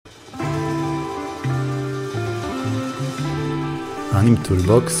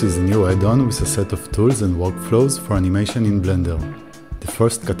Animtoolbox is a new add-on with a set of tools and workflows for animation in Blender. The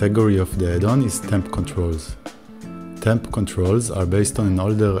first category of the add-on is Temp Controls. Temp Controls are based on an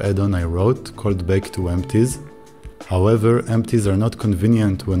older add-on I wrote called Bake to Empties. However, empties are not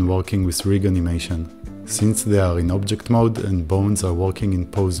convenient when working with rig animation, since they are in object mode and bones are working in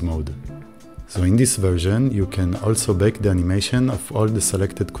pose mode. So in this version, you can also bake the animation of all the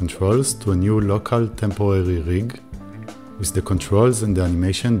selected controls to a new local temporary rig, with the controls and the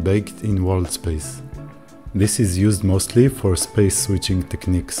animation baked in world space. This is used mostly for space switching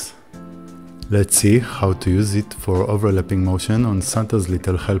techniques. Let's see how to use it for overlapping motion on Santa's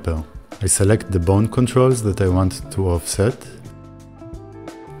Little Helper. I select the bone controls that I want to offset.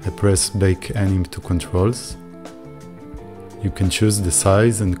 I press Bake Anim to Controls. You can choose the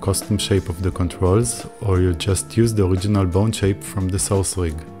size and custom shape of the controls, or you just use the original bone shape from the source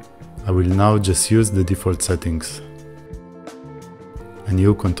rig. I will now just use the default settings. A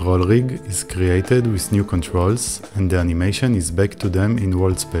new control rig is created with new controls, and the animation is baked to them in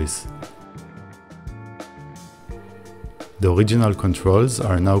world space. The original controls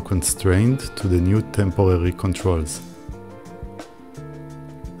are now constrained to the new temporary controls.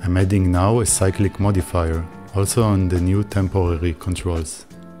 I'm adding now a cyclic modifier, also on the new temporary controls.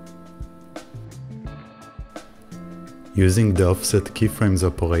 Using the offset keyframes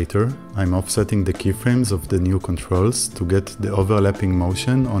operator, I'm offsetting the keyframes of the new controls to get the overlapping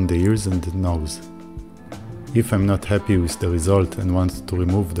motion on the ears and the nose. If I'm not happy with the result and want to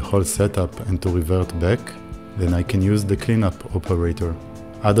remove the whole setup and to revert back, then I can use the cleanup operator.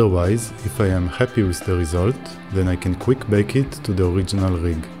 Otherwise, if I am happy with the result, then I can quick bake it to the original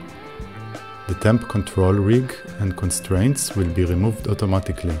rig. The temp control rig and constraints will be removed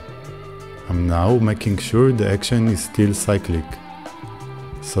automatically. I'm now making sure the action is still cyclic,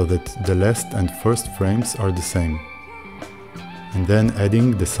 so that the last and first frames are the same, and then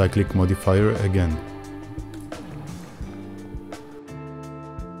adding the cyclic modifier again.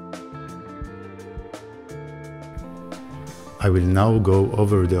 I will now go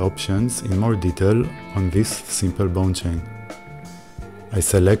over the options in more detail on this simple bone chain. I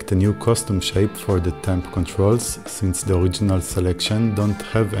select a new custom shape for the temp controls, since the original selection don't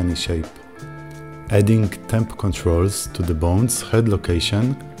have any shape. Adding temp controls to the bone's head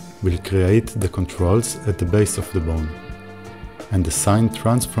location will create the controls at the base of the bone, and assign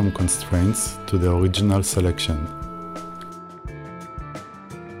transform constraints to the original selection.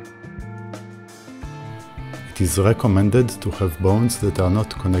 It is recommended to have bones that are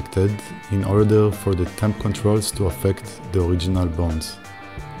not connected in order for the temp controls to affect the original bones.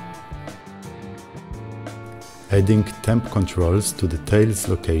 Adding temp controls to the tail's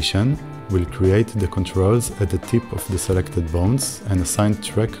location will create the controls at the tip of the selected bones and assign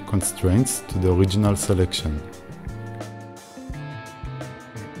track constraints to the original selection.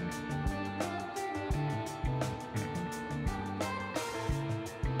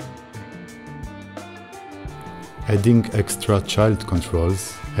 Adding extra child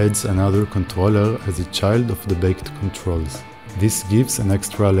controls adds another controller as a child of the baked controls. This gives an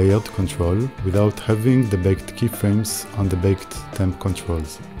extra layered control without having the baked keyframes on the baked temp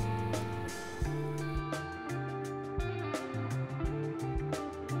controls.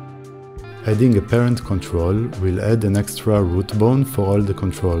 Adding a parent control will add an extra root bone for all the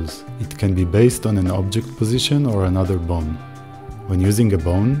controls. It can be based on an object position or another bone. When using a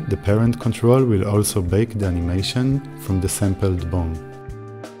bone, the parent control will also bake the animation from the sampled bone.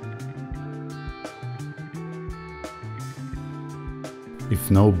 If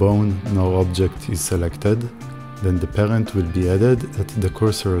no bone nor object is selected, then the parent will be added at the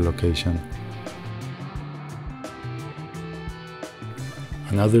cursor location.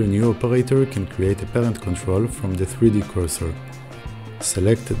 Another new operator can create a parent control from the 3D cursor.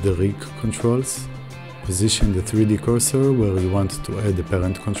 Select the rig controls, position the 3D cursor where you want to add the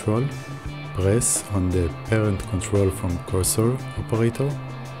parent control, press on the parent control from cursor operator.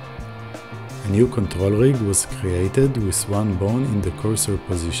 A new control rig was created with one bone in the cursor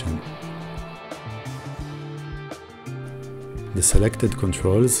position. The selected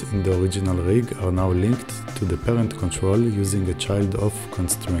controls in the original rig are now linked to the parent control using a child-of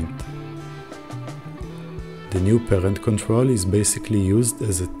constraint. The new parent control is basically used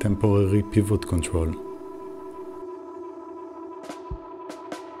as a temporary pivot control.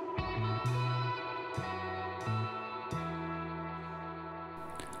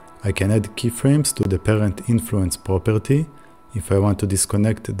 I can add keyframes to the parent influence property if I want to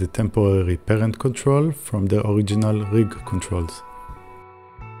disconnect the temporary parent control from the original rig controls.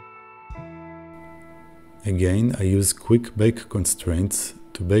 Again, I use quick bake constraints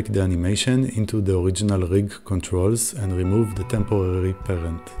to bake the animation into the original rig controls and remove the temporary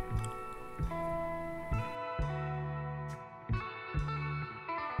parent.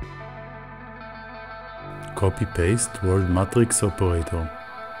 Copy-paste word matrix operator.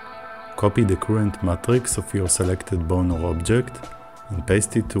 Copy the current matrix of your selected bone or object and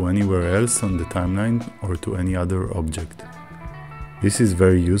paste it to anywhere else on the timeline or to any other object. This is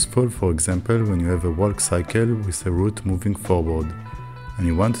very useful, for example, when you have a walk cycle with a route moving forward and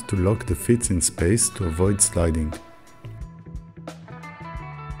you want to lock the fits in space to avoid sliding.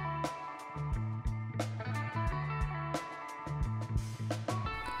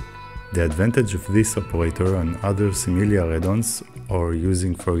 The advantage of this operator and other similar add-ons, or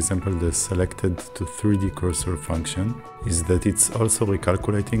using for example the selected to 3D cursor function, is that it's also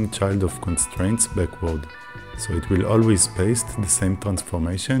recalculating child of constraints backward, so it will always paste the same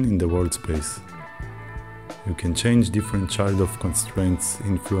transformation in the world space. You can change different child of constraints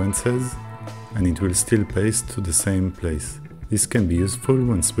influences and it will still paste to the same place. This can be useful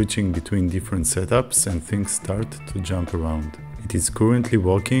when switching between different setups and things start to jump around. It is currently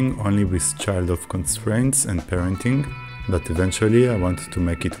working only with child of constraints and parenting, but eventually I want to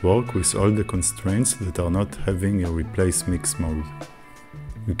make it work with all the constraints that are not having a replace mix mode.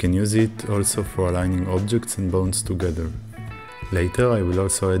 You can use it also for aligning objects and bones together. Later I will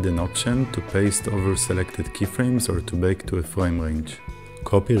also add an option to paste over selected keyframes or to bake to a frame range.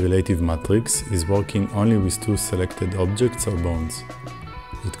 Copy relative matrix is working only with two selected objects or bones.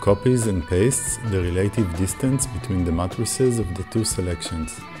 It copies and pastes the relative distance between the matrices of the two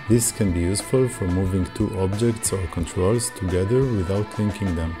selections. This can be useful for moving two objects or controls together without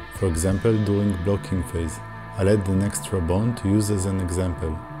linking them, for example during blocking phase. I'll add an extra bone to use as an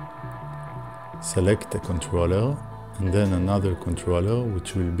example. Select a controller and then another controller,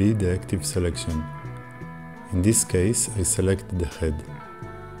 which will be the active selection. In this case, I select the head.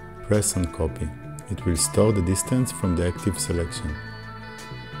 Press on copy. It will store the distance from the active selection.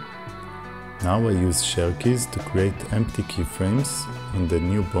 Now I use share keys to create empty keyframes on the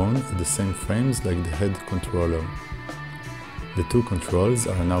new bone at the same frames like the head controller. The two controls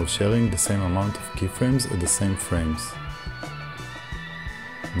are now sharing the same amount of keyframes at the same frames.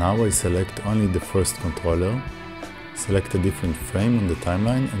 Now I select only the first controller, select a different frame on the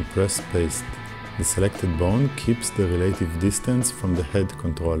timeline and press paste. The selected bone keeps the relative distance from the head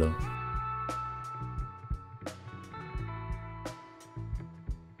controller.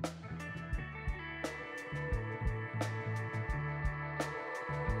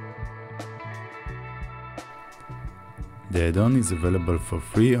 The add-on is available for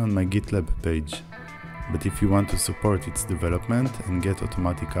free on my GitLab page, but if you want to support its development and get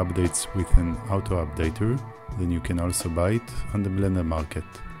automatic updates with an auto-updater, then you can also buy it on the Blender market.